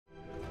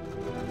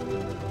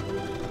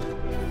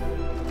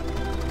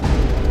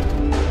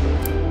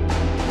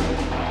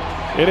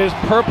It is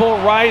Purple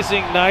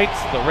Rising night.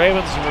 The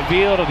Ravens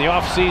revealed in the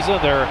offseason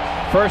their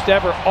first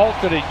ever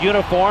alternate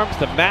uniforms,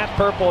 the matte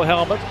purple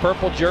helmets,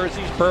 purple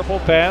jerseys, purple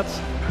pants.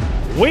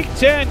 Week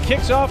 10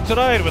 kicks off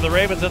tonight with the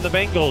Ravens and the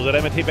Bengals at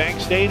M&T Bank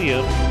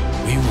Stadium.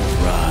 We will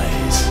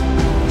rise,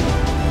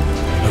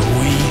 but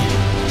we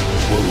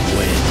will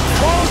win.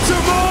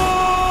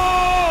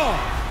 Baltimore!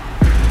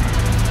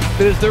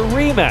 It is the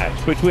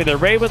rematch between the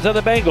Ravens and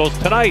the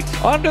Bengals tonight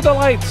under the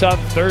lights on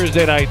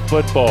Thursday Night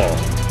Football.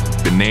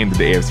 The name that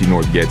the AFC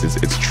North gets,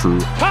 it's true.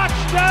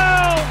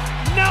 Touchdown,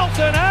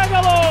 Nelson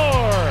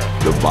Aguilar!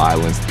 The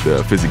violence,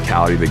 the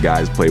physicality the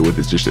guys play with,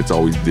 it's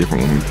always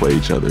different when we play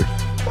each other.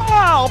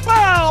 Pow,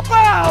 pow,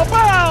 pow,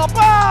 pow,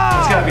 pow!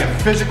 It's got to be a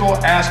physical,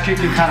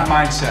 ass-kicking kind of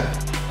mindset.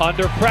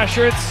 Under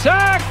pressure, it's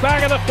sacked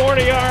back at the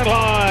 40-yard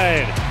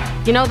line.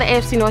 You know the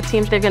AFC North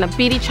teams, they're going to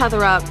beat each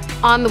other up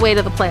on the way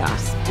to the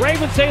playoffs.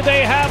 Ravens say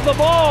they have the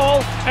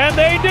ball, and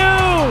they do!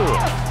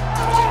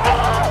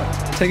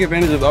 Take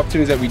advantage of the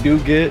opportunities that we do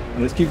get,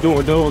 and let's keep doing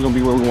what we're doing. We're going to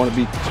be where we want to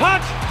be.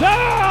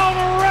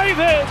 Touchdown,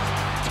 Ravens!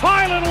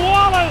 Tylan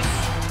Wallace!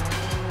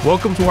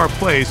 Welcome to our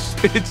place.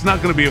 It's not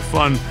going to be a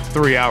fun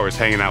 3 hours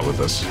hanging out with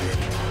us.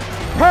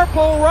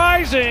 Purple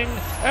rising,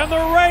 and the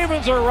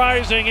Ravens are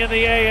rising in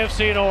the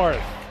AFC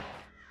North.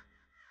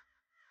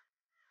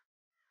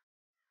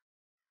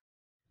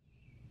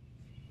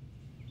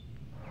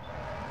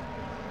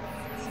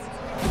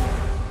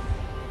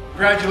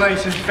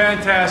 Congratulations,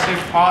 fantastic,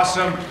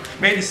 awesome.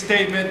 Made a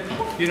statement,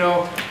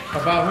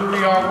 about who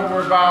we are, what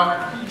we're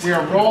about. We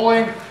are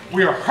rolling,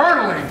 we are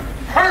hurtling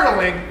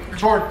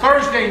toward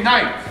Thursday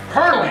night.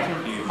 Hurtling,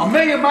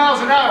 1,000,000 miles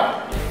an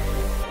hour.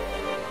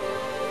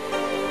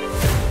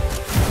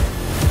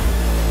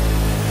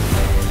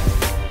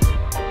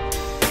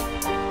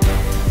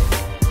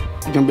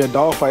 It's going to be a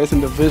dogfight. It's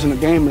a divisional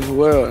game as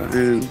well,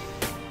 and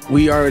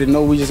we already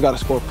know we just got to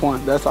score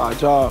points. That's our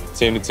job.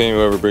 Team to team,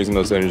 whoever brings the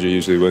most energy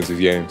usually wins these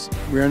games.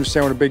 We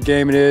understand what a big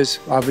game it is.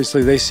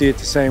 Obviously, they see it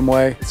the same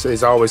way.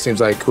 It always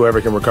seems like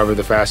whoever can recover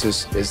the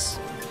fastest is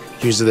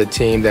usually the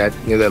team that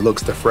that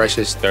looks the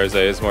freshest.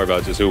 Thursday, it's more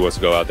about just who wants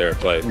to go out there and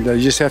play. You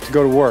just have to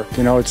go to work.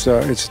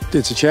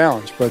 It's a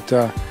challenge, but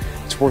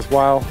it's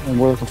worthwhile, and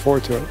we're looking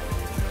forward to it.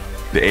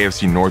 The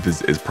AFC North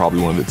is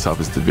probably one of the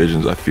toughest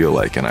divisions, I feel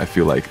like, and I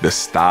feel like the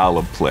style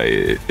of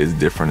play is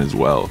different as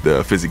well.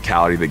 The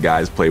physicality the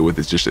guys play with,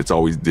 it's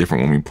always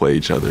different when we play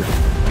each other.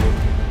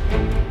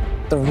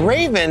 The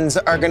Ravens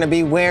are going to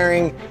be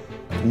wearing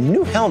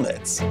new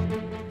helmets.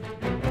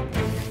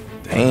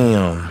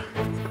 Damn,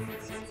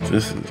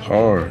 this is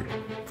hard.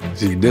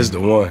 See, this the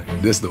one,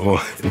 this the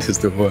one, this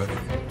the one.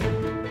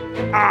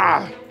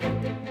 Ah!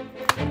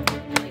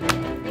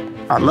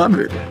 I love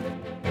it.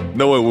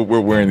 No way we're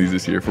wearing these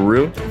this year, for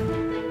real?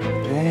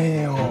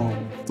 Damn.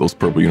 Those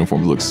purple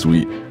uniforms look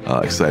sweet.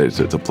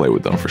 Excited to play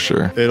with them for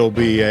sure. It'll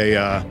be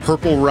a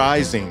Purple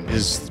Rising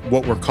is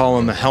what we're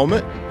calling the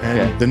helmet.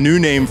 And the new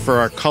name for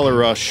our Color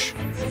Rush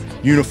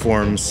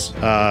uniforms,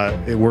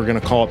 we're going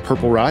to call it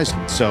Purple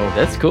Rising. So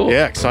that's cool.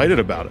 Yeah, excited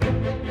about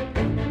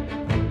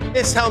it.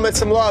 This helmet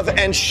some love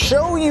and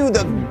show you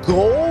the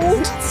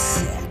gold.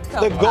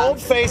 The gold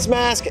face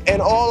mask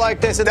and all like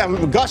this, and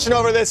I'm gushing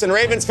over this, and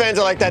Ravens fans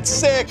are like, that's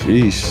sick.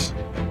 Jeez,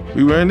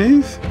 we wearing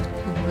these?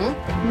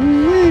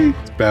 Mm-hmm.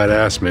 It's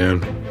badass, man.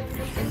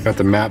 Got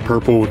the matte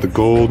purple with the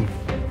gold.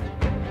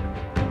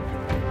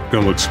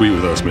 Gonna look sweet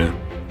with us, man.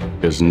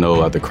 There's no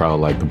other crowd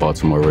like the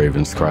Baltimore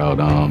Ravens crowd.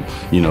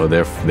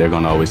 They're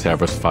gonna always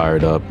have us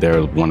fired up.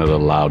 They're one of the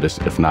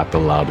loudest, if not the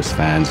loudest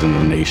fans in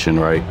the nation,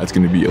 right? That's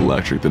gonna be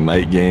electric. The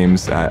night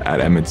games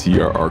at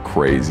M&T are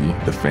crazy.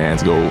 The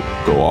fans go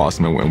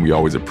awesome, and we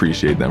always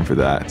appreciate them for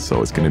that.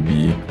 So it's gonna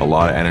be a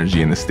lot of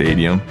energy in the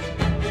stadium.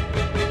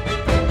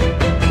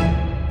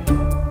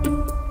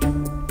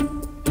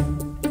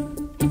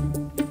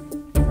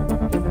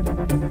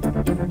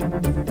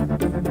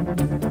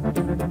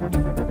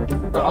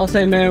 I'll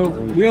say,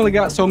 man, we only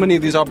got so many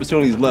of these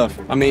opportunities left.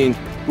 I mean,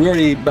 we're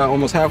already about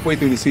almost halfway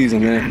through the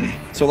season, man.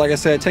 So like I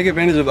said, take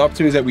advantage of the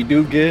opportunities that we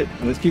do get,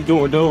 and let's keep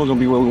doing what we're doing. We're going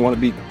to be where we want to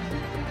be.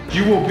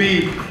 You will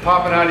be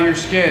popping out of your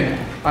skin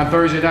on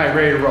Thursday night,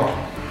 ready to roll.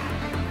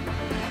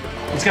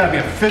 It's got to be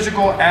a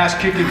physical,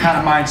 ass-kicking kind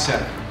of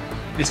mindset.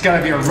 It's got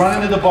to be a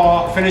run into the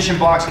ball, finishing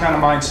blocks kind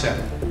of mindset.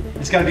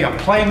 It's got to be a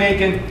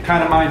playmaking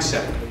kind of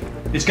mindset.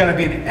 It's got to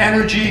be an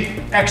energy,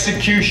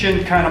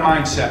 execution kind of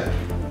mindset.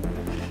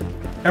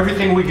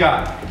 Everything we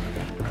got.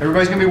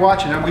 Everybody's gonna be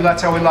watching that.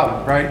 That's how we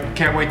love it, right?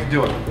 Can't wait to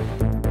do it.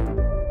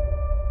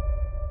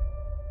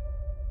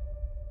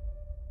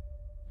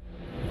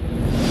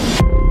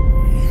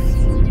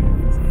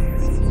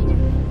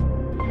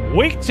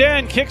 Week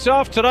 10 kicks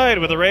off tonight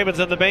with the Ravens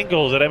and the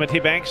Bengals at M&T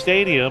Bank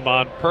Stadium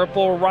on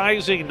Purple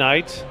Rising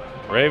night.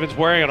 Ravens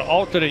wearing an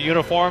alternate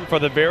uniform for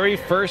the very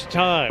first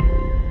time.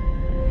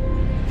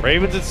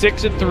 Ravens at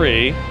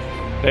 6-3.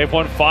 They've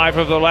won 5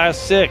 of their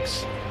last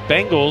 6.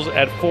 Bengals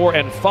at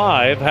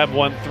 4-5 have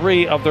won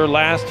 3 of their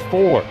last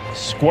 4.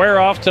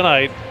 Square off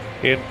tonight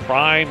in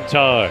prime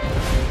time.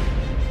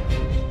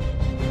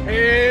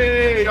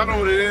 Hey, y'all know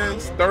what it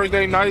is.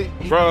 Thursday night,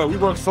 bro. We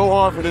worked so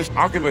hard for this.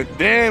 I don't give a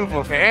damn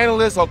if an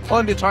analyst or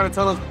pundit trying to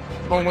tell us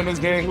we're gonna win this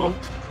game.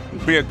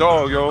 Be a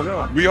dog,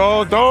 yo. We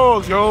all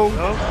dogs, yo.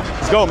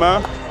 Let's go,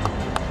 man.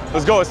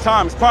 Let's go. It's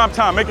time. It's prime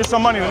time. Making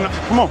some money tonight.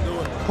 Come on.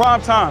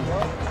 Prime time.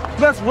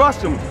 Let's rush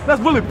them. Let's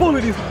really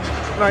bully these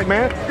tonight,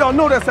 man. Y'all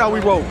know that's how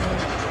we roll.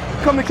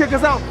 Come to kick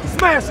us out,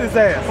 smash his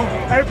ass.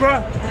 Hey,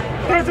 bro.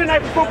 Thursday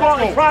night football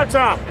is prime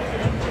time.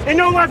 In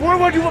your life, where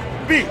would you want to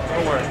be?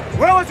 Don't worry.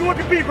 Where would you want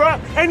to be, bro?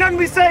 Ain't nothing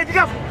we say. If you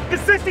got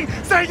 60,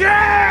 say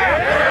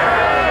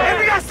yeah! If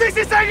you got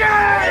 60, say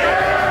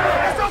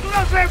yeah! That's all the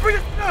love, man. Bring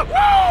it up.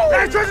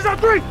 Hey, churches on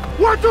 3.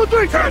 1, 2,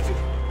 3, churches.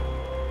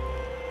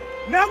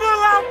 Never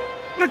allow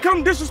to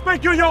come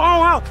disrespect you in your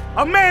own house.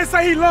 A man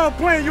say he love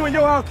playing you in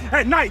your house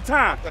at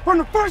nighttime. From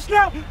the first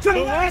snap to the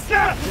last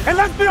snap. And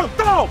let's be a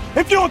dog.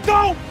 If you're a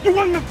dog, you're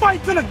willing to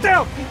fight to the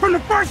death. From the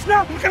first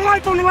snap, and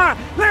life on the line.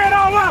 Lay it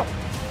all out.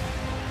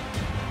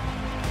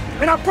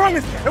 And I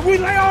promise, if we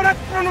lay all that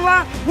on the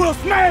line, we'll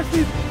smash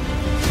these.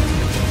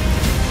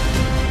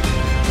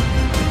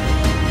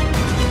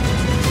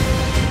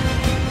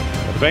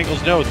 The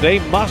Bengals know they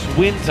must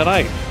win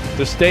tonight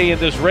to stay in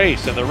this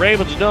race, and the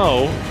Ravens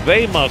know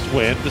they must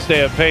win to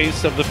stay at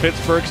pace of the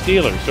Pittsburgh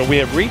Steelers. So we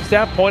have reached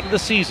that point in the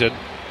season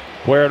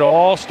where it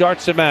all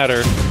starts to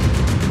matter.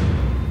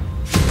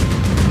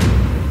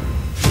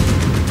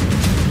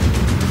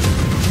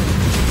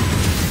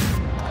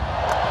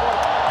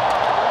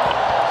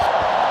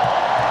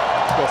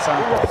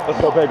 Let's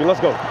go, baby. Let's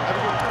go.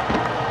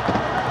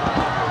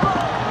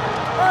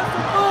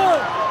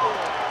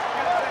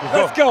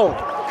 Let's go.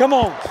 Come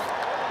on.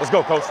 Let's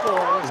go, coach.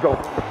 Let's go.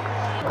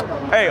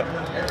 Hey,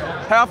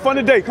 have fun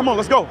today. Come on,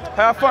 let's go.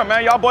 Have fun,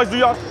 man. Y'all boys do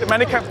y'all shit, man.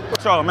 They can't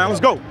with y'all, man.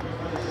 Let's go.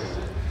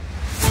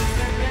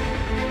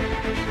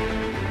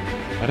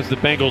 That is the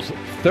Bengals'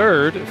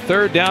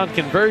 third down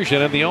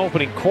conversion in the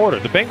opening quarter.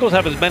 The Bengals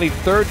have as many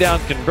third down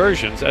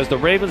conversions as the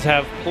Ravens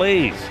have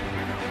plays.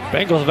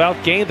 Bengals have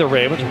outgained the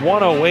Ravens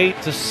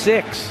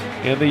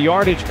 108-6 in the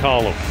yardage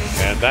column.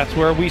 And that's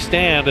where we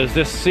stand as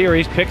this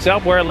series picks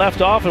up where it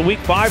left off in Week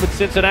 5 in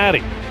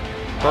Cincinnati.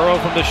 Burrow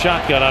from the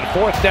shotgun on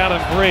 4th down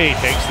and 3.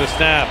 Takes the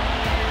snap.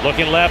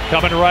 Looking left,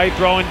 coming right,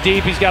 throwing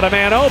deep. He's got a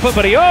man open,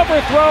 but he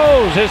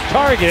overthrows his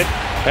target.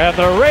 And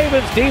the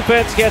Ravens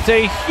defense gets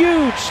a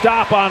huge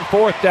stop on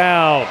 4th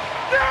down.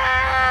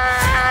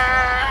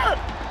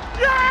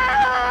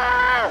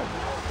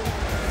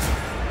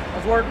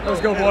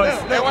 Let's go, boys.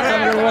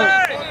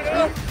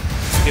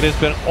 It has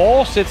been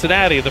all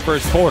Cincinnati in the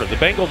first quarter. The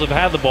Bengals have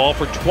had the ball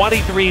for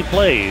 23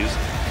 plays.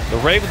 The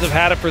Ravens have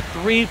had it for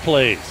 3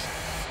 plays.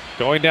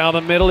 Going down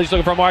the middle, he's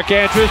looking for Mark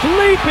Andrews.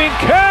 Leaping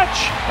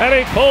catch! And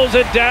he pulls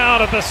it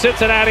down at the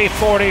Cincinnati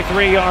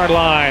 43-yard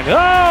line.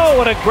 Oh,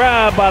 what a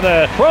grab by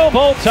the Pro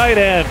Bowl tight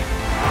end.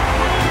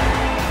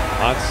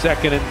 On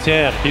 2nd and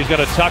 10, he's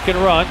going to tuck and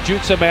run.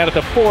 Jukes a man at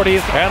the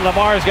 40th. And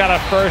Lamar's got a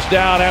first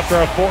down after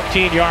a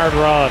 14-yard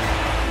run.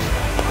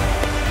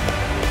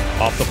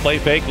 Off the play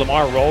fake,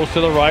 Lamar rolls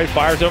to the right,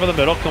 fires over the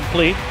middle,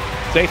 complete.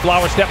 Zay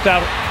Flowers stepped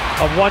out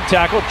of one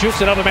tackle,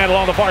 jukes another man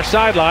along the far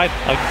sideline.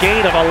 A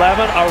gain of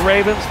 11, a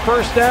Ravens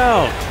first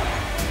down.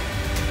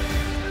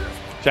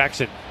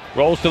 Jackson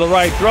rolls to the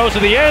right, throws to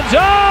the end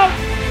zone.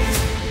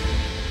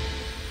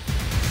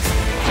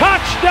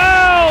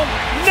 Touchdown,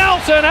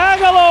 Nelson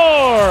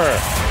Aguilar.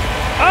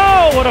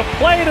 Oh, what a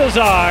play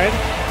design.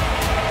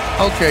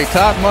 Okay,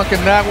 Todd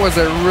Monken, that was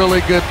a really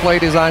good play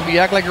design. You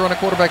act like you're on a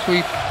quarterback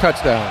sweep,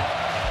 touchdown.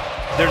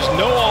 There's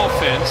no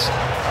offense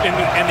in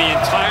the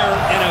entire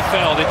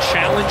NFL that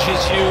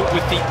challenges you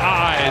with the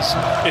eyes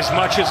as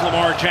much as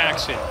Lamar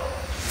Jackson.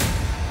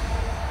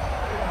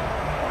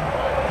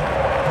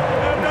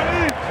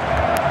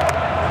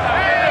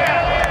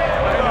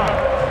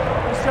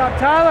 Nice job,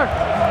 Tyler.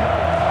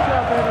 Good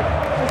job, baby.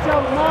 Nice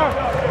job, Lamar.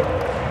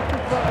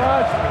 Good job,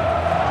 Raj.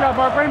 Good job,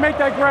 Mark. Ready to make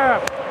that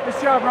grab. Nice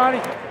job,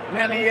 Ronnie.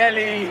 Nelly.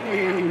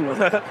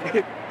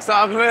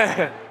 Stop,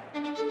 man.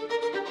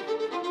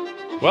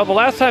 Well, the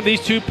last time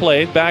these two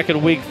played, back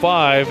in Week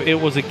 5,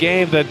 it was a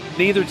game that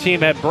neither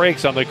team had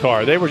brakes on the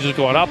car. They were just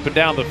going up and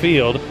down the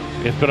field.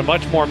 It's been a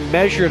much more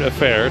measured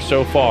affair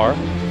so far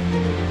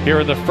here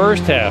in the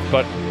first half,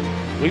 but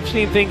we've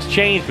seen things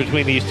change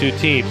between these two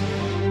teams.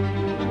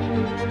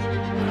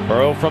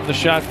 Burrow from the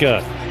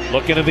shotgun,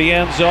 looking to the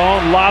end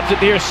zone, lobs it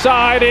near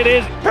side. It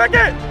is pick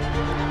it!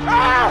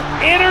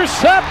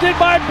 Intercepted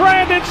by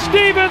Brandon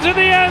Stevens in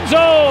the end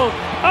zone.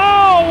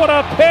 Oh, what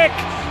a pick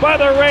by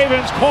the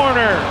Ravens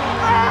corner.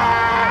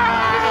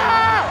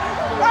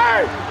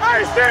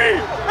 Hey,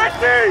 Steve! Hey,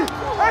 Steve!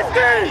 Hey,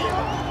 Steve!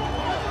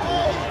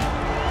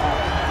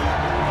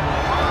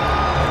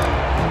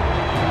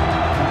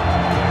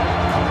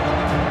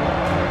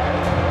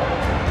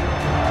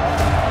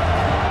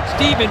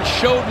 Stevens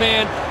showed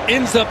man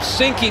ends up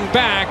sinking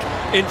back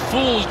and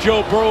fools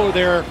Joe Burrow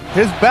there.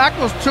 His back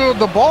was to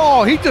the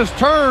ball. He just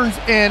turns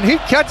and he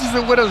catches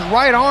it with his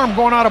right arm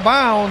going out of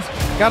bounds.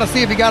 Got to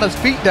see if he got his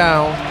feet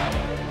down.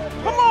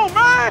 Come on,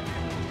 man!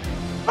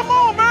 Come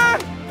on,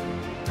 man!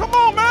 Come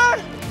on, man!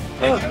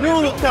 You knew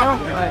it was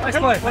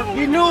coming.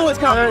 You knew it was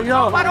coming.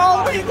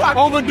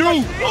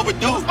 Overdue.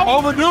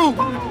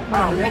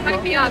 It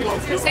might be on.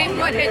 It's the same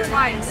foot hit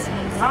twice.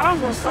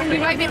 We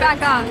might be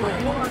back on.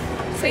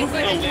 Same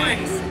foot hit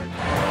twice.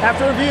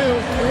 After review,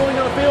 the ruling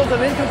on the field is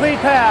an incomplete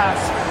pass.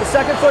 The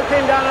second foot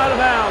came down out of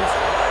bounds.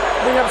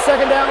 Bring up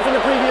second down from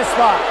the previous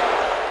spot.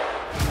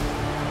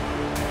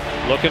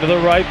 Looking to the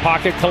right,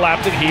 pocket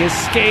collapsing. He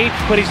escapes,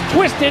 but he's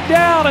twisted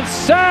down and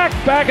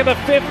sacked back at the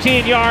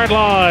 15-yard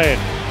line.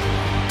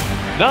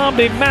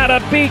 Nnamdi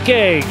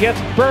Madubuike gets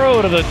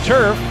Burrow to the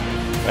turf.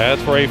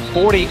 As for a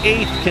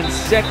 48th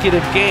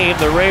consecutive game,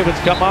 the Ravens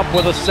come up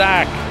with a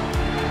sack.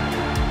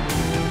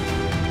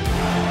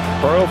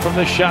 Burrow from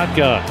the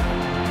shotgun.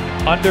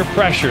 Under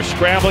pressure,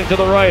 scrambling to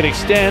the right,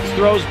 extends,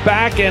 throws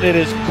back, and it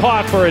is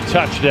caught for a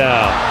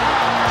touchdown.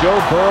 Joe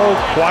Burrow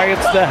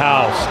quiets the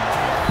house.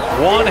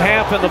 1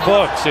 half in the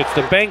books. It's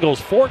the Bengals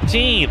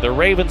 14, the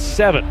Ravens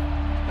 7.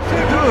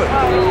 We're good.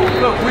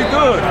 Look, we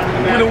good.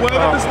 We done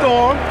weathered the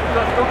storm.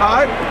 All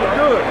right, we're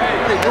good.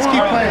 Hey, let's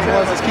keep playing,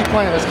 boys. Let's keep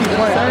playing. Let's keep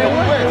playing.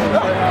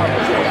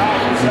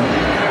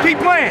 Keep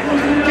playing.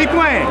 Keep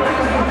playing.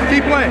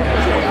 Keep playing.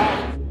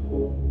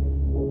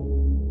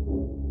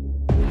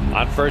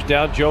 On first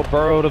down, Joe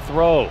Burrow to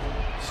throw.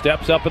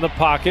 Steps up in the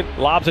pocket,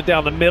 lobs it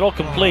down the middle,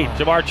 complete.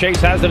 Jamar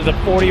Chase has it at the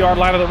 40-yard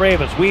line of the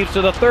Ravens. Weaves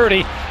to the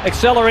 30,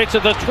 accelerates to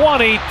the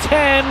 20,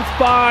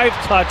 10-5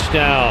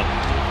 touchdown.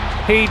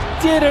 He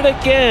did it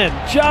again,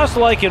 just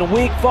like in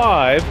week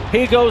 5.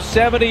 He goes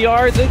 70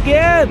 yards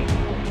again.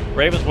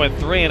 Ravens went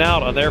 3 and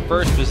out on their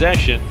first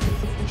possession.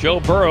 Joe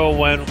Burrow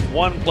went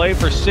 1 play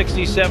for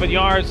 67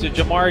 yards to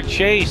Jamar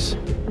Chase.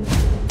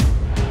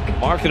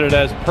 Marketed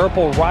as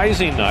Purple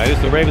Rising Night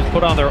as the Ravens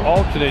put on their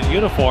alternate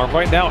uniform.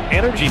 Right now,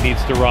 energy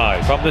needs to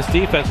rise from this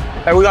defense.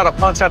 Hey, we got to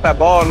punch at that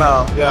ball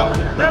now. Yeah.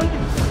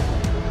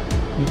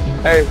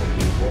 Hey,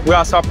 we got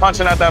to start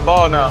punching at that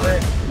ball now.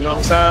 You know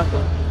what I'm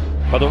saying?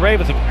 But the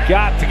Ravens have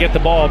got to get the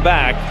ball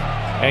back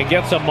and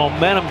get some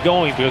momentum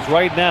going, because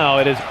right now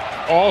it is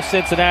all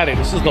Cincinnati.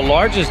 This is the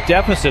largest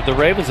deficit the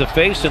Ravens have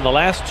faced in the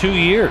last 2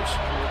 years.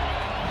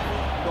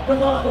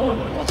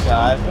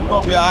 Guys, we're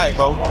going to be all right,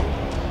 bro.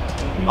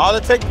 All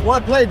it takes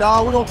 1 play,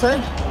 dog. We're going to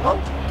take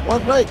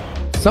 1 play.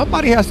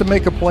 Somebody has to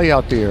make a play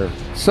out there.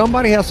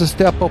 Somebody has to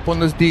step up on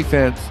this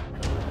defense.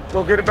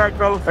 Go get it back,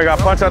 fellas. They got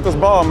to punch at this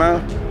ball,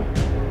 man.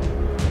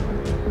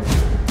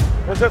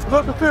 Let's just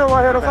flip the field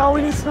right here. That's all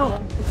we need to do.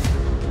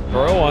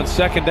 Burrow on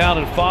second down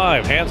and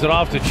 5. Hands it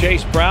off to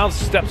Chase Brown.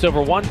 Steps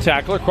over 1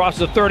 tackler.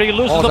 Crosses the 30.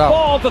 Loses the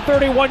ball at the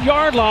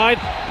 31-yard line.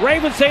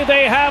 Ravens say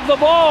they have the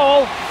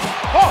ball.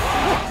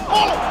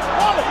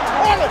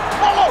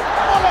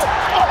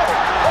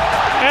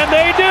 And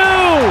they do.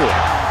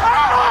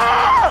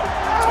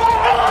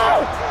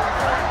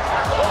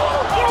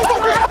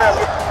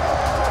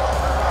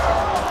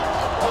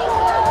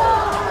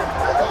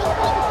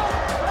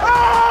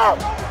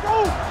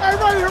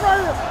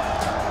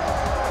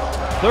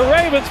 The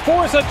Ravens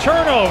force a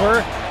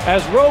turnover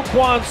as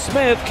Roquan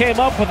Smith came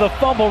up with a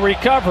fumble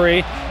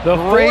recovery. The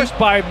force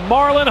by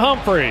Marlon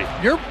Humphrey.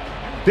 Your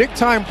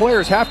big-time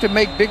players have to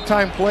make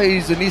big-time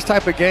plays in these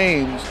type of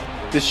games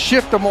to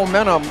shift the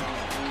momentum,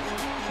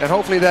 and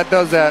hopefully that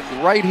does that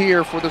right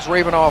here for this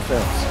Raven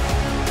offense.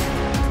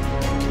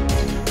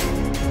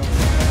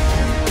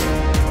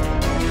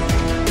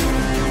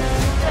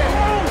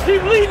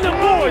 Keep leading them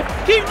boys.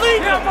 Keep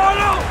leading them,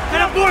 Marlon.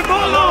 And that boy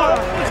Marlon.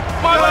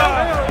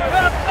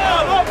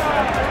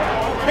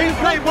 He's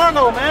playing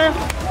Marlon, man.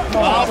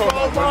 Marlon.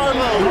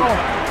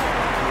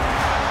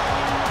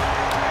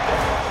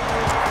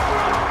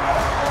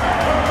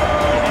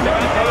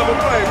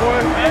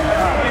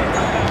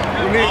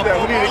 We need that.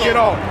 We need to get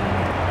off.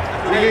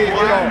 We need to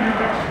get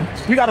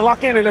off. We got to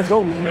lock in and let's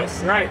go.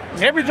 Right.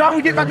 Every job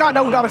we get back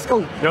out, we got to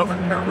score. Yep.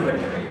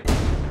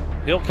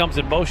 Hill comes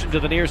in motion to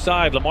the near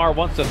side. Lamar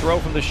wants to throw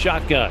from the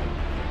shotgun.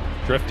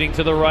 Drifting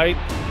to the right.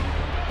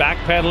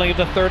 Backpedaling at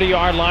the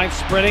 30-yard line.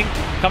 Sprinting.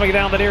 Coming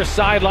down the near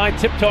sideline.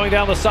 Tiptoeing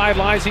down the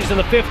sidelines. He's in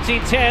the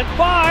 15, 10,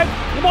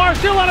 5. Lamar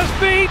still on his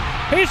feet.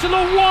 He's in the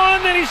 1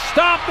 and he's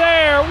stopped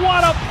there.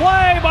 What a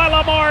play by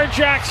Lamar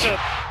Jackson.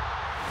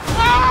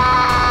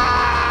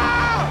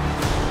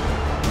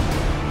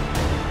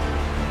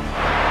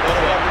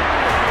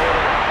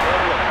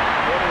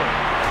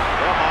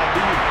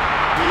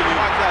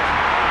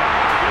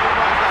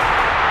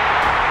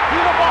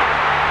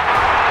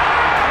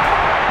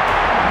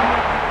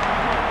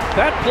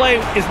 That play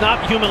is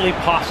not humanly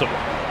possible.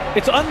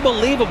 It's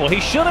unbelievable. He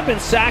should have been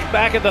sacked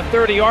back at the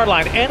 30-yard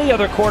line. Any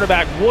other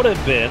quarterback would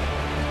have been.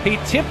 He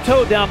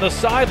tiptoed down the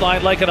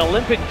sideline like an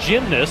Olympic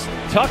gymnast,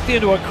 tucked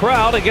into a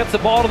crowd, and gets the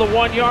ball to the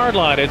 1-yard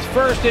line. It's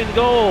first and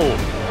goal.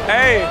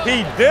 Hey,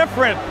 he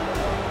different.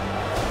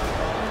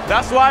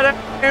 That's why that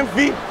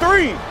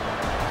MVP,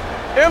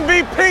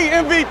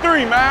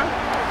 man.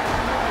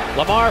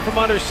 Lamar from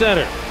under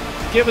center.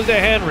 Give it to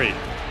Henry.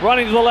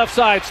 Running to the left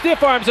side,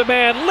 stiff arms a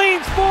man,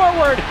 leans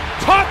forward,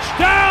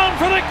 touchdown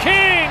for the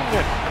King!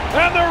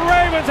 And the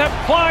Ravens have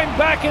climbed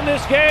back in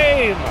this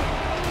game.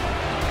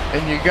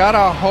 And you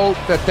gotta hope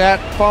that that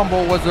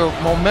fumble was a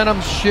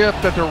momentum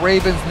shift that the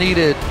Ravens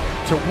needed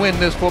to win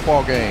this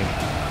football game.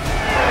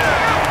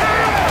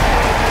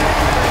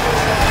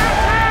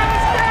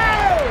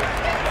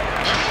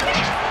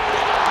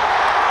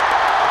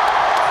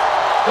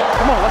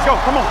 Come on, let's go,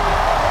 come on.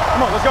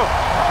 Come on, let's go.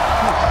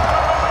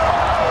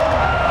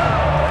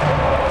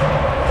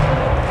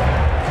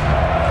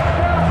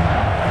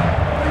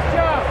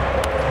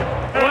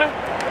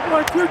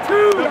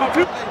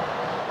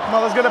 Come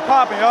on, let's get it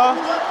popping, y'all.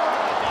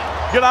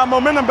 Get our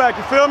momentum back,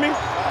 you feel me?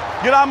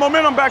 Get our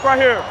momentum back right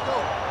here.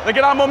 Let's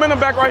get our momentum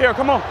back right here,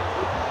 come on.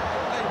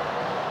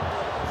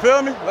 You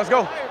feel me? Let's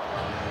go.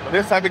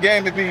 This type of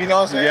game, you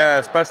know what I'm saying? Yeah,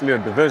 especially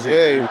in division.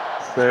 Yeah.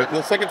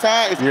 The second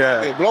time, it's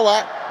a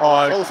blowout.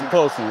 Oh, it's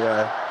close,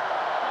 yeah.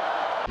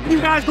 You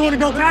guys going to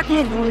go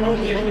tackle him?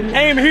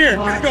 Aim here.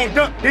 You go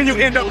duck, then you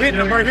end up hitting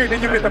him right here.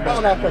 Then you get the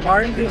ball off him, all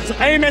right? So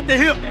aim at the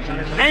hip.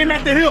 Aim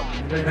at the hip.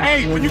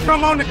 Hey, when you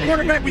come on the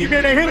quarterback, when you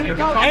get that hip,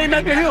 aim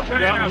at the hip.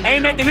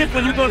 Aim at the hip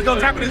when you go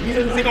tackle this.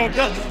 He's going to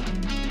duck.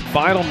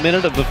 Final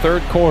minute of the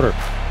third quarter.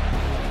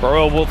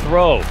 Burrow will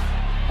throw.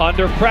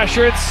 Under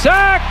pressure, it's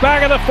sacked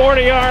back at the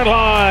 40-yard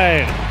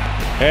line.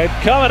 And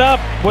coming up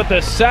with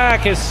the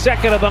sack, his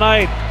second of the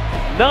night,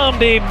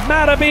 Nnamdi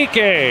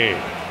Madubuike.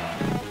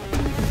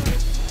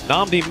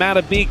 Nnamdi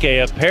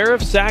Madubuike, a pair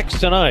of sacks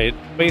tonight,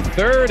 made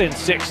 3rd and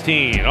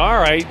 16. All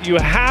right, you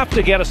have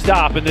to get a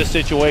stop in this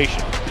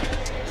situation.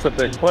 It's a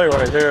big play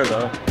right here,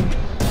 though.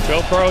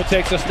 Joe Burrow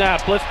takes a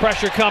snap, blitz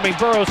pressure coming.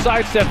 Burrow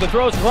sidesteps the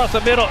throws across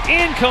the middle,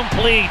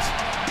 incomplete.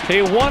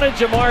 He wanted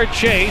Jamar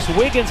Chase.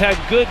 Wiggins had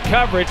good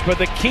coverage, but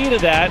the key to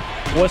that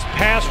was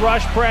pass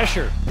rush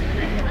pressure.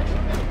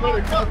 That's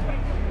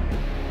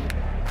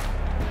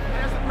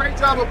a great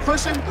job of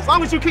pushing. As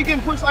long as you keep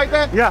getting pushed like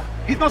that,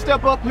 he's gonna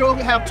step up. He'll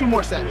have 2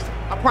 more sacks.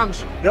 I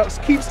promise you.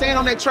 Just keep staying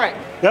on that track.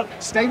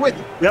 Stay with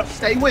it.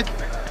 Stay with it.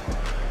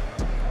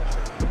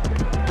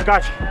 I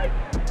got you.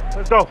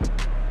 Let's go.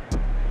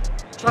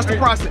 Trust the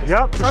process.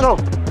 Let's go.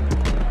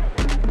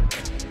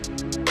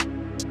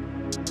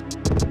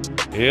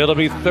 It'll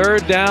be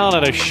 3rd down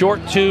and a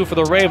short 2 for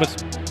the Ravens.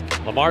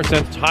 Lamar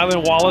sends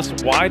Tylan Wallace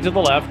wide to the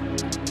left.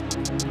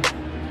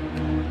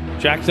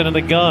 Jackson in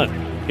the gun.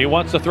 He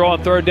wants to throw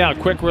on 3rd down.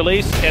 Quick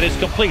release, and it's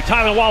complete.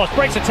 Tylan Wallace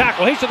breaks a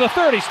tackle. He's to the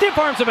 30. Stiff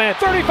arms a man.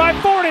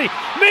 35-40.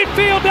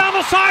 Midfield down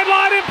the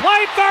sideline in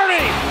play.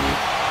 30.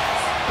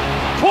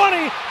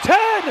 20.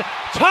 10.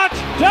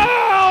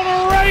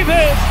 Touchdown,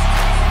 Ravens.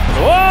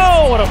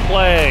 Whoa, what a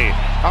play.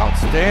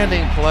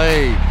 Outstanding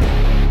play.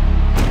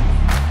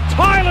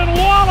 Tylan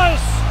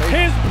Wallace,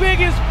 his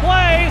biggest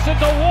play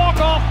since a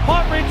walk-off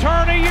punt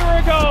return a year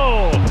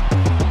ago.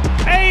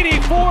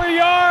 84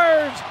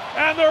 yards,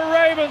 and the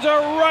Ravens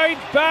are right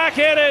back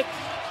in it.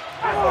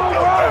 That's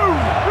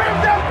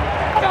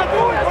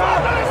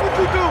what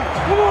you do.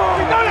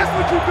 You know that's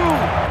what you do.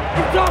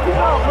 You talking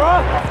about,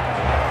 bro?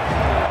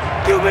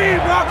 You mean,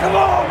 bro? Come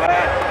on,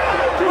 man.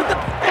 What the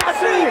I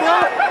see,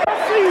 bro. I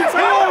see you,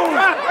 bro.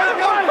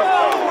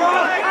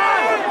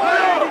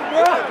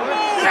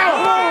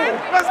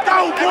 Let's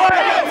go, boy.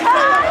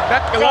 I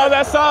love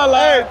that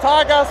sideline. Hey,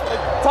 Ty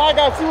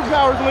got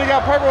superpowers when he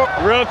got purple.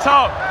 Real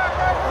talk.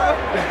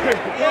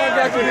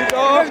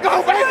 Let's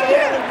go, baby.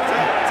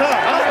 It's a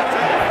purple.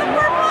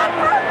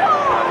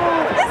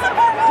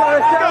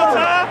 Let's go,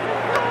 Ty.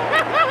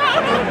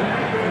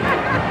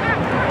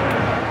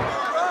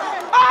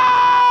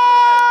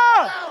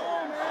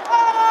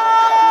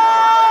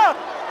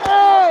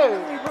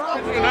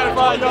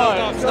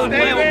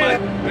 Stay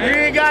ready. You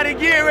ain't gotta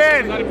get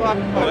ready.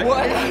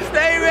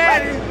 Stay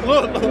ready.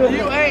 Look,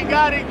 you ain't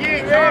gotta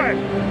get ready.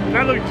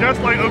 That looked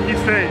just like Okie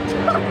State.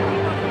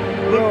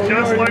 Look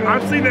just like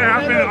I've seen that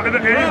happen in the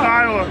Ames,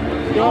 Iowa.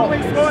 You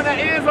always scoring that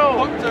end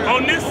zone.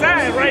 On this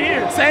side, right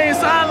here. Same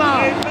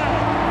sideline.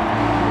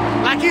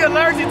 Like he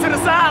allergic to the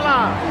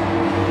sideline.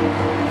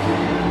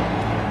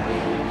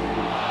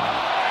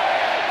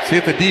 See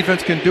if the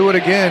defense can do it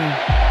again.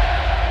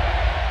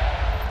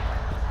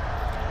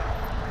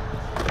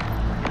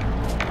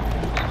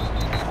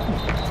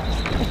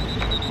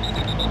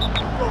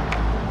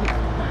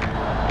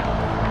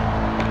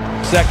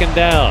 Second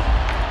down.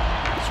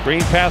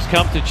 Screen pass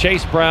comes to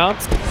Chase Brown,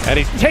 and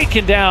he's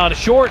taken down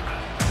short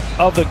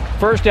of the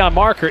first down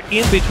marker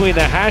in between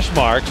the hash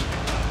marks.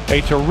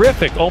 A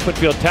terrific open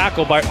field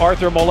tackle by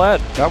Arthur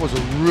Maulet. That was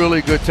a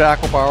really good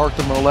tackle by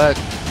Arthur Maulet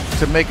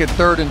to make it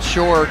 3rd and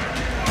short.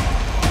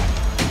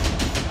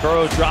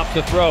 Burrow drops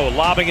the throw,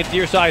 lobbing it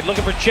near side,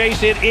 looking for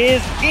Chase. It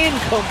is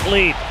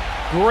incomplete.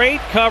 Great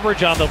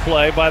coverage on the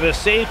play by the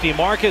safety,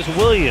 Marcus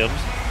Williams,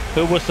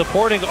 who was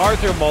supporting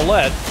Arthur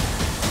Maulet.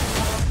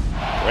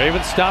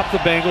 Ravens stopped the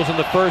Bengals in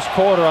the first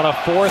quarter on a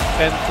 4th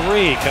and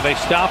 3. Can they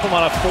stop them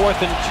on a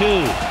 4th and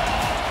 2?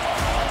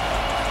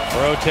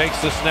 Burrow takes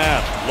the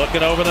snap,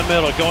 looking over the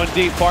middle, going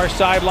deep, far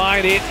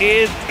sideline. It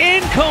is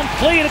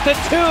incomplete at the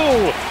 2.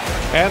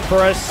 And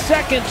for a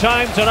second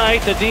time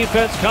tonight, the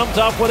defense comes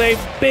up with a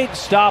big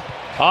stop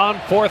on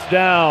 4th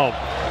down.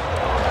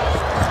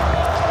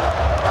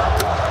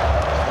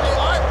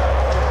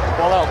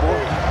 Ball out,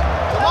 boy.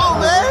 Come on,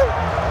 man.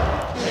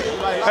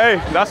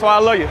 Hey, that's why I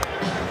love you.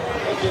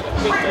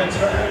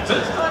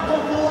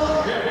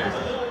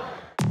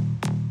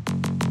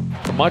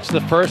 For much of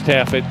the first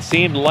half, it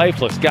seemed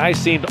lifeless. Guys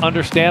seemed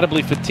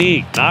understandably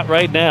fatigued. Not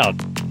right now.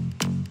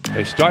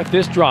 They start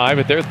this drive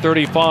at their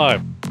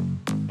 35.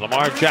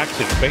 Lamar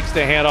Jackson fakes the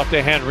handoff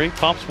to Henry,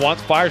 pumps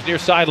once, fires near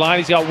sideline.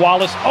 He's got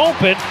Wallace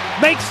open,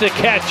 makes the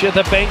catch at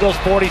the Bengals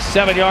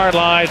 47-yard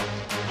line.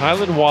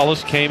 Kylan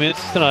Wallace came in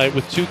tonight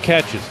with 2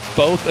 catches,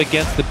 both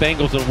against the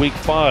Bengals in Week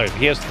 5.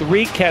 He has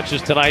 3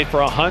 catches tonight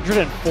for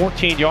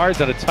 114 yards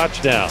and a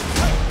touchdown.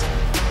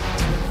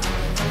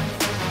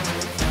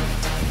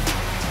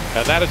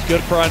 And that is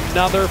good for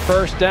another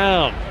first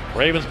down.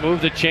 Ravens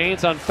move the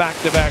chains on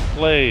back-to-back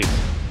plays.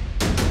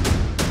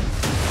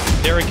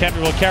 Derrick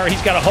Henry will carry.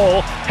 He's got a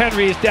hole.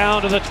 Henry is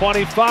down to the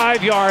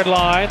 25-yard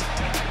line.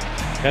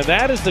 And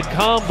that is the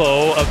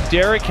combo of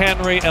Derrick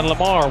Henry and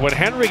Lamar. When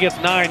Henry gets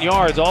 9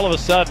 yards, all of a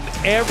sudden,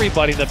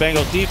 everybody in the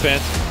Bengals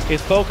defense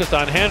is focused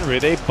on Henry.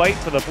 They bite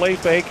for the play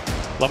fake.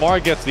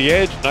 Lamar gets the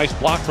edge. Nice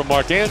block from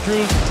Mark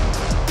Andrews.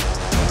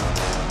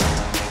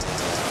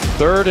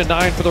 3rd and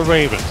 9 for the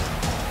Ravens.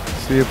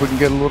 See if we can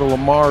get a little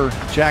Lamar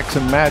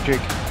Jackson magic.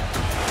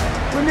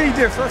 We need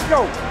this. Let's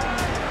go.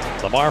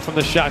 Lamar from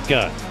the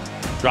shotgun.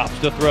 Drops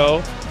to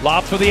throw.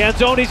 Lobs for the end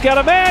zone. He's got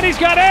a man. He's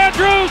got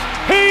Andrews.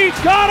 He's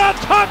got a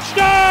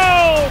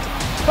touchdown.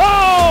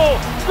 Oh,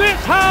 this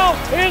house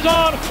is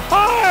on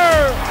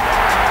fire.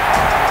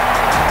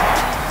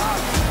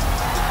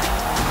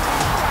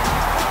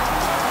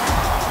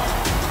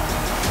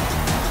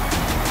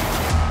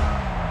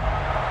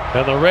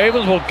 And the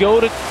Ravens will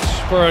go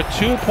for a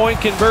 2-point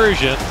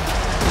conversion.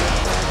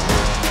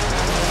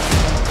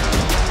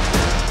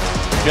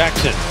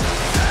 Jackson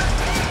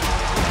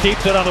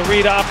keeps it on the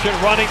read option,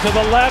 running to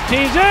the left.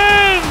 He's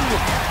in!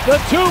 The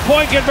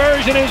 2-point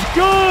conversion is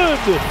good!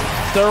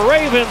 The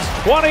Ravens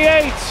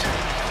 28,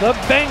 the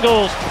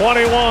Bengals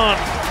 21.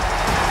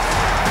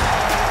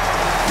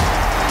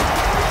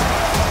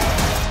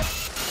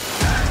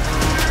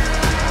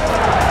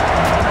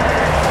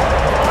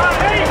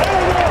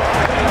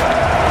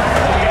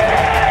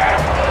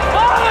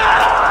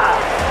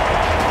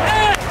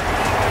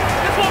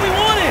 That's what we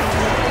wanted!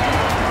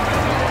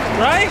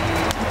 Right?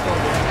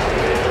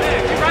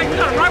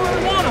 Right where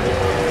we want them.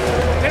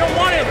 They don't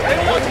want it. They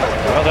don't want it.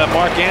 Well, that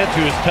Mark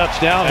Andrews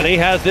touchdown, and he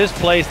has this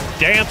place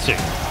dancing.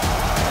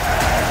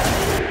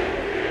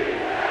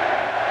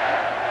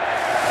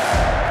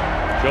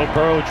 Joe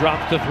Burrow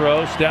drops to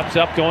throw, steps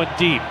up, going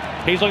deep.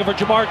 He's looking for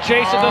Jamar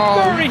Chase at the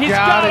 30. He's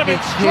got him in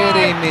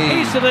stride.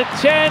 He's to the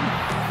 10.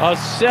 A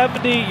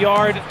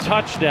 70-yard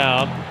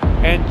touchdown.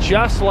 And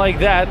just like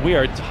that, we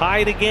are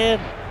tied again.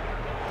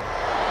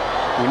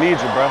 We need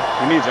you, bro.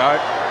 We need you, all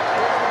right?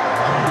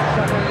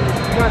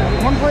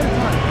 One play at a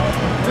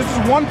time. This is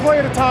one play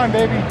at a time,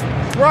 baby.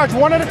 Raj,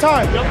 one at a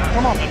time.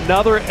 Come on.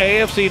 Another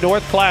AFC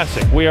North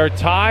Classic. We are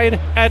tied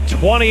at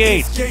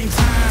 28.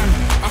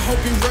 I hope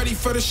you're ready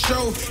for the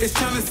show. It's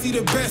time to see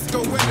the best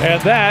go in.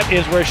 And that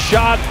is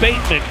Rashad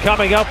Bateman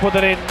coming up with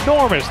an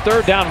enormous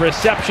 3rd down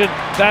reception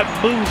that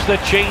moves the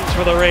chains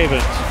for the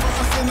Ravens.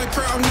 Us in the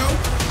crowd know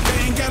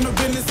they ain't got no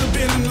business of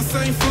being on the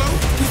same flow.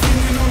 We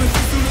singing on it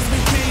as soon as we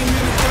came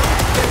in the door.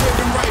 They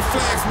waving right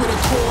flags with a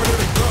cord of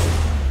the glow.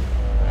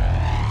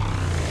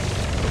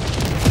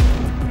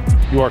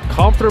 You are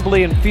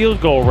comfortably in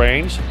field goal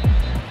range,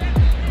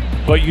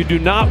 but you do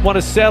not want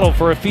to settle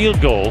for a field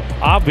goal,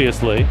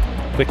 obviously.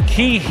 The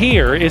key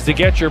here is to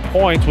get your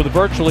points with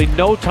virtually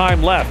no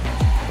time left.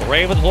 The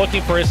Ravens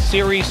looking for a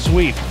series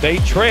sweep. They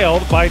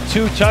trailed by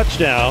 2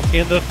 touchdowns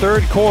in the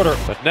 3rd quarter,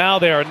 but now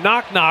they are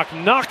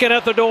knocking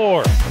at the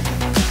door.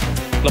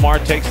 Lamar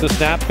takes the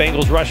snap.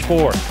 Bengals rush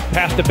 4.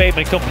 Pass to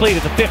Bateman, complete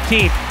at the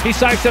 15. He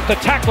sidesteps the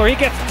tackler. He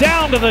gets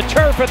down to the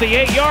turf at the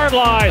 8-yard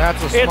line.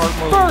 That's a smart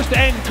move. 1st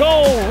and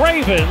goal,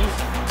 Ravens.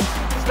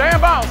 Stay in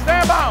bounds, stay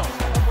in bounds.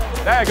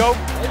 There you go.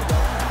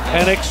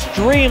 An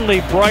extremely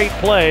bright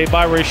play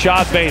by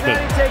Rashad Bateman.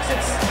 Cincinnati takes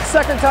its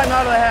 2nd time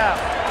out of the half.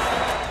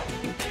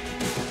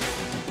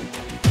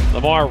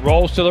 Lamar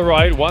rolls to the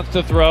right, wants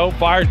to throw,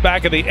 fires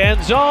back in the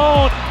end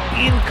zone.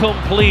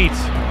 Incomplete.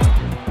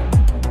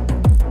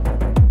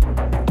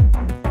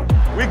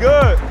 We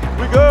good.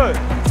 We good.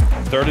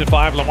 3rd and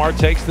 5. Lamar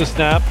takes the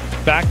snap.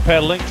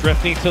 Backpedaling,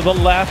 drifting to the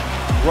left.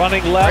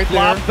 Running left.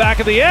 Lob back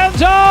in the end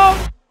zone.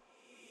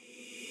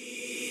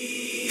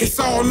 It's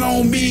all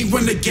on me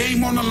when the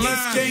game on the line.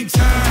 It's game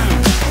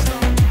time.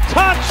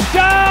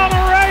 Touchdown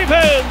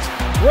Ravens!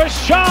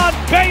 Rashad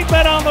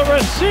Bateman on the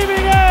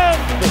receiving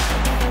end.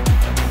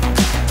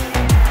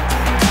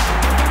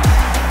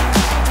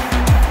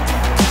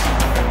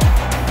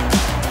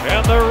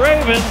 And the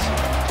Ravens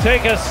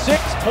take a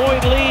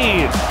 6-point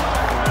lead.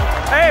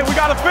 Hey, we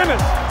gotta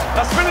finish.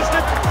 Let's finish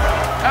it.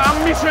 I'm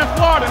gonna meet you in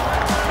Florida.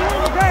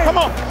 Come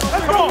on.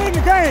 Let's go win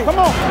the game. Come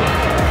on.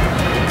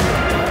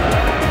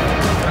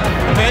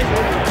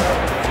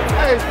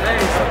 Hey,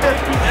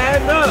 keep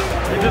adding up.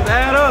 They just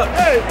add up.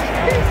 Hey,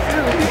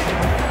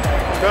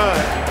 God.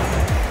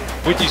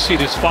 What you see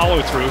this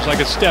follow through is like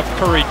a Steph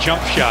Curry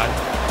jump shot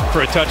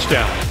for a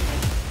touchdown.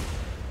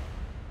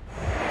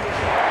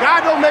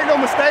 God don't make no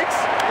mistakes.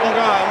 Oh,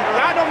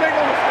 God don't make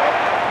no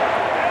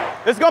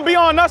mistakes. It's going to be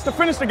on us to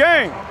finish the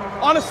game.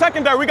 On the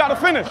secondary, we got to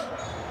finish.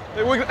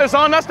 It's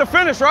on us to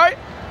finish, right?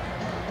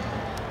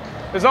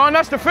 It's on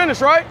us to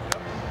finish, right?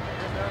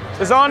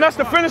 It's on us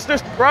to finish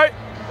this, right?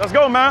 Let's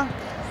go, man.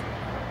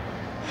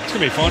 It's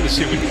going to be fun to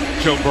see what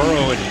Joe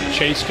Burrow and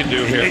Chase can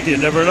do here. You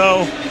never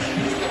know.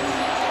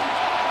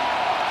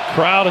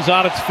 Crowd is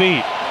on its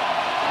feet.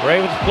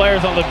 Ravens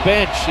players on the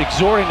bench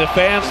exhorting the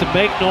fans to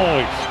make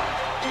noise.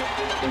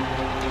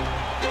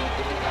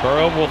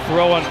 Burrow will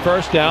throw on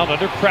first down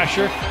under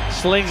pressure.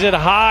 Slings it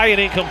high and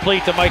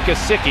incomplete to Mike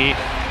Gesicki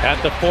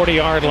at the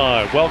 40-yard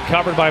line. Well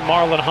covered by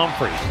Marlon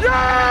Humphrey.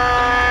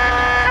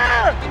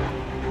 Yeah!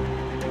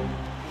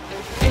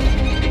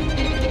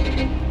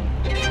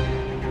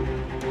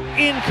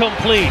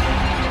 Incomplete.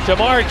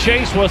 Jamar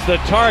Chase was the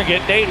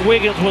target. Nate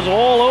Wiggins was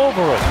all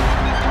over him.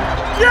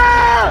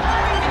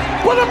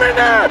 Yeah! Put him in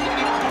there!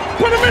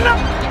 Put him in there!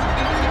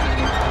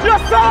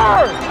 Yes,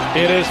 sir!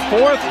 It is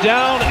 4th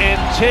down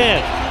and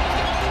 10.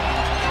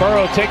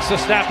 Burrow takes the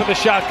snap of the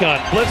shotgun.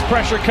 Blitz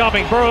pressure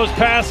coming. Burrow's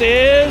pass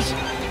is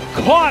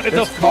caught at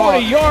the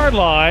 40-yard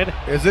line.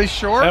 Is he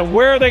short? And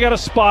where are they going to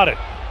spot it?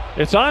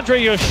 It's Andre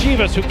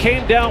Yoshivas who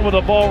came down with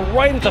the ball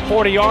right at the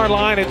 40-yard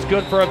line. It's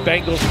good for a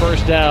Bengals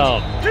first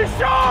down. He's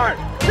short!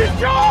 He's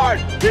short!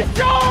 He's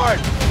short!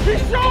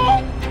 He's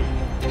short!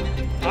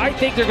 I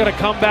think they're going to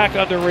come back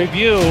under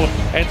review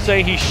and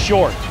say he's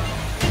short.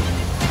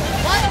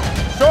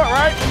 Short,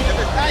 right?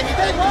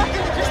 Stay locked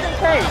in just in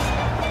case.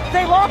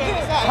 Stay locked in.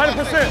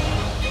 100%.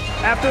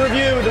 After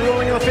review, the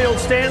ruling on the field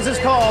stands as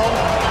called.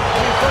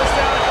 First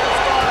down at the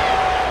spot.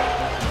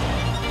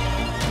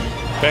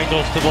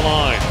 Bengals to the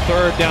line.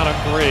 3rd down and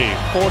 3.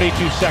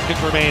 42 seconds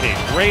remaining.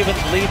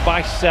 Ravens lead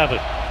by 7.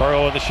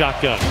 Burrow in the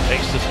shotgun.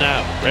 Takes the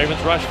snap. Ravens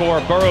rush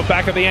for Burrow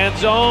back of the end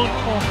zone.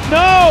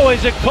 No!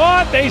 Is it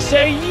caught? They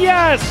say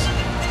yes!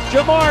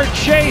 Jamar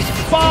Chase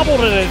bobbled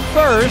it at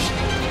first,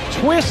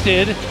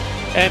 twisted,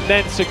 and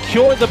then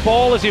secured the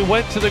ball as he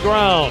went to the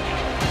ground.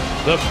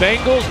 The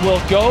Bengals will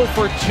go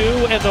for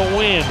 2 and the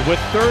win with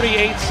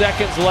 38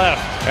 seconds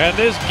left. And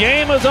this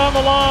game is on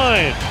the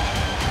line.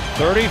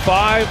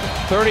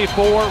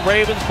 35-34,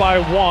 Ravens by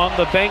 1.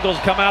 The Bengals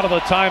come out of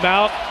the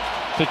timeout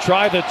to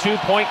try the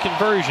 2-point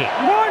conversion.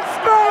 One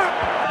stop!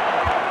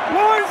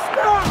 One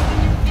stop!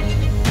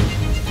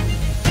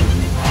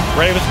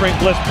 Ravens bring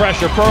blitz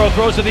pressure. Burrow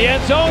throws to the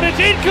end zone. It's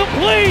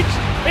incomplete!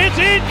 It's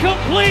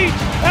incomplete!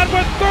 And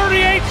with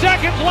 38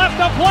 seconds left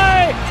to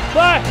play,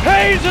 the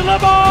Hayes and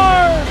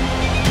Lamar!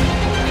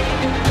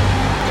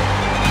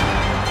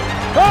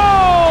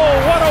 Oh,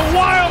 what a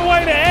wild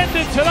way to end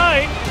it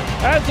tonight,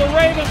 as the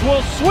Ravens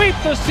will sweep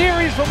the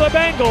series from the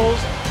Bengals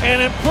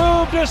and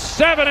improve to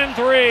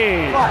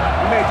 7-3.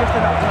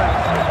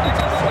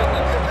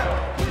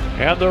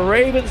 And the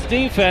Ravens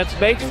defense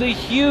makes the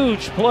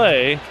huge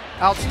play.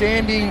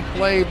 Outstanding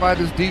play by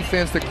this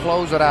defense to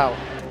close it out.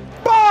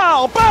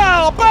 Bow,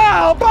 bow,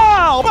 bow,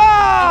 bow,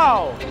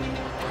 bow!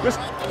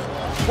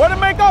 What to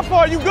make up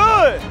for? You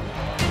good?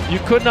 You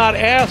could not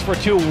ask for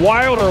 2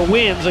 wilder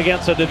wins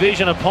against a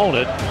division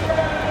opponent.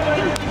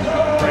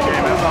 Great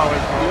game as always.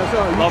 Yes,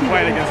 sir. Love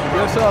playing against them.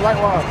 Yes, sir.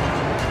 Likewise.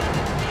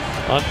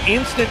 An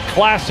instant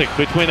classic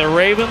between the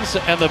Ravens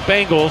and the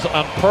Bengals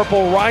on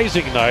Purple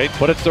Rising night,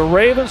 but it's the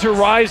Ravens who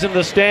rise in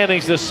the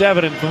standings to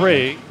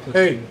 7-3.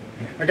 Hey,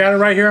 I got it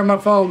right here on my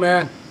phone,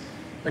 man.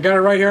 I got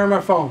it right here on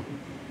my phone.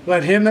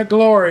 Let him that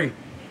glory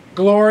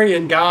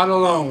in God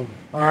alone.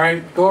 All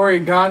right, glory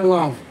in God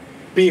alone.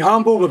 Be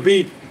humble, but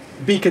be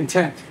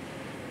content.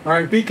 All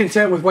right, be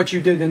content with what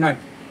you did tonight.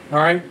 All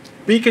right,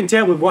 be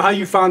content with how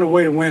you found a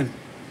way to win.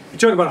 You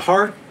talk about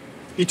heart.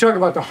 You talk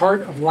about the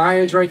heart of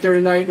Lions right there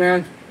tonight,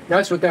 man.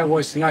 That's what that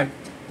was tonight.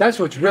 That's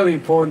what's really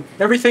important.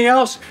 Everything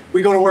else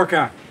we go to work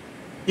on.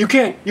 You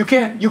can't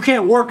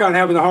work on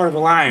having the heart of a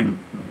lion.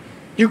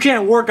 You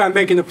can't work on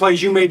making the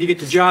plays you made to get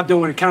the job done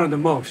when it counted the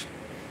most.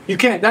 You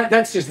can't.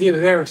 That's just neither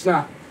there. It's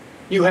not.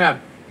 You have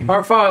it.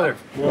 Our Father,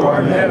 who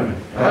art in heaven,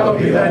 hallowed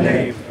be thy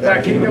name.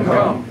 Thy kingdom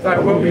come, thy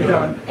will be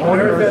done, on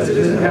earth as it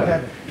is in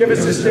heaven. Give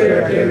us this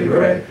day our daily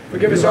bread.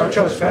 Forgive us our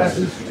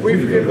trespasses. We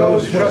forgive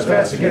those who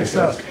trespass against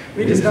us.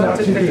 Lead us not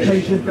into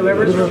temptation,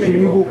 deliver us from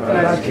evil. For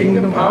thy is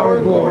kingdom, power,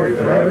 and glory,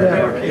 forever and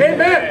ever.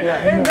 Amen.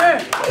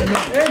 Amen.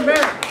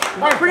 Amen.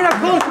 All right, bring it up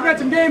close. We got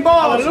some game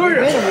balls.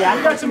 Hallelujah.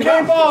 We got some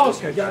game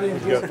balls.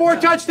 4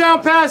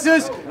 touchdown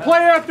passes, play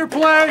after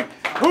play.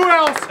 Who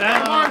else?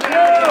 Come on,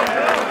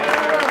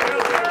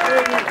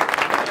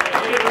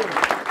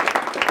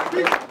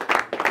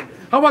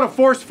 how about a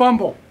forced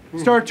fumble?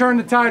 Start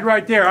turning the tide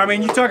right there. I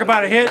mean, you talk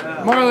about a hit.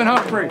 Marlon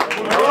Humphrey.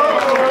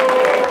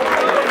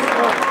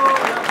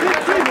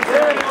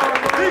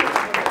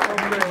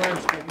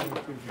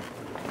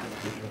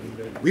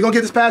 We're going to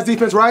get this pass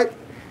defense right.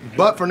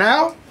 But for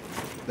now,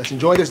 let's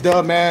enjoy this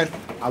dub, man.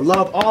 I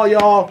love all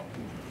y'all.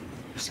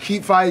 Just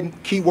keep fighting,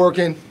 keep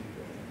working,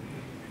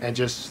 and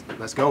just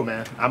let's go,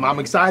 man. I'm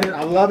excited.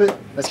 I love it.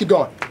 Let's keep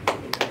going.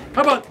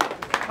 How about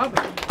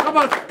How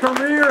about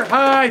career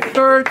high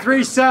third,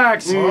 3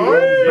 sacks?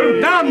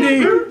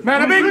 Namdi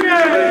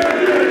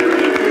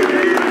Manabinga!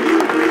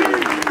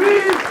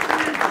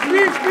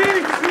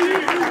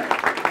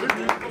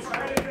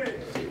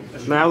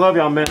 Man, I love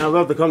y'all, man. I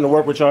love to come to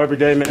work with y'all every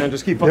day, man.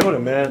 Just keep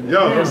building, man.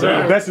 Yo,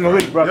 best in the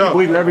league, bro. Keep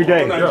believing every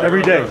day.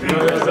 Every day.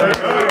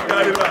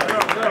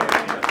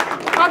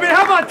 I mean,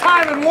 how about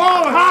Tylen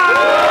Wallace?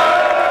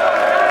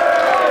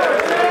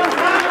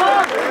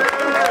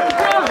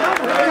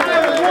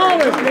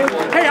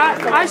 Hey,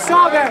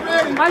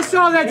 I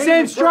saw that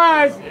same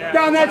stride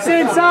down that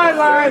same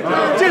sideline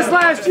just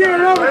last year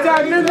in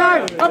overtime, didn't I?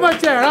 How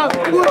about that?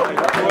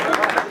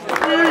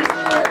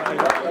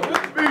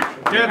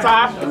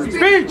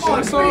 Speech!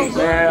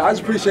 Man, I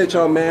just appreciate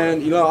y'all, man.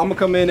 You know, I'm gonna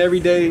come in every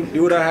day,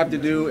 do what I have to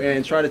do,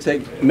 and try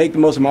to make the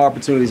most of my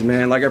opportunities,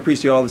 man. Like I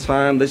appreciate you all the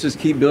time. Let's just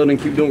keep building,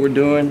 keep doing what we're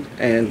doing,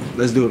 and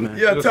let's do it, man.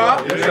 Yeah,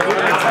 Top.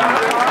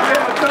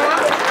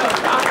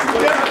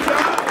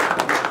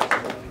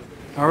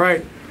 All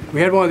right,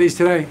 we had one of these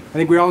today. I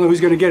think we all know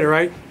who's gonna get it,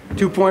 right?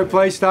 2-point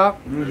play,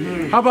 stop.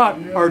 How about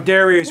our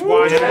Darius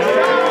Washington?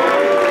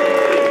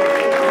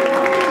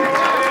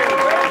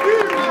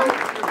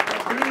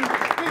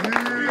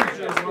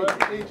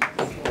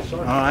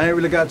 I ain't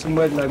really got too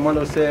much, like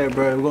Marlon said,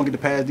 bro. We're gonna get the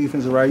pass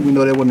defense right. We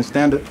know that wasn't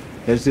standard.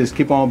 Let's just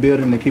keep on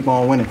building and keep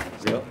on winning.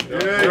 Bring it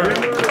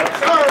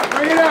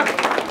up.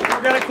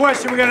 We got a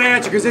question we got to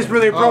answer because this is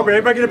really appropriate.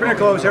 Everybody get up in there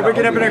close. Everybody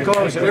get up in there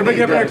close. Everybody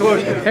get up in there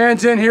close.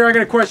 Hands in here. I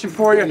got a question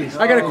for you.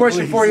 I got a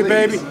question for you,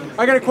 baby.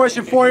 I got a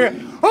question for you.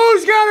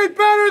 Who's got it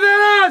better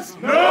than us?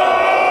 Nobody!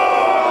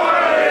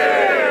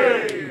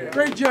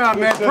 Great job,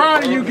 man.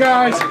 Proud of you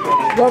guys.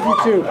 Love you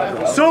too.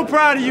 So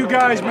proud of you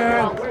guys,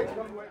 man.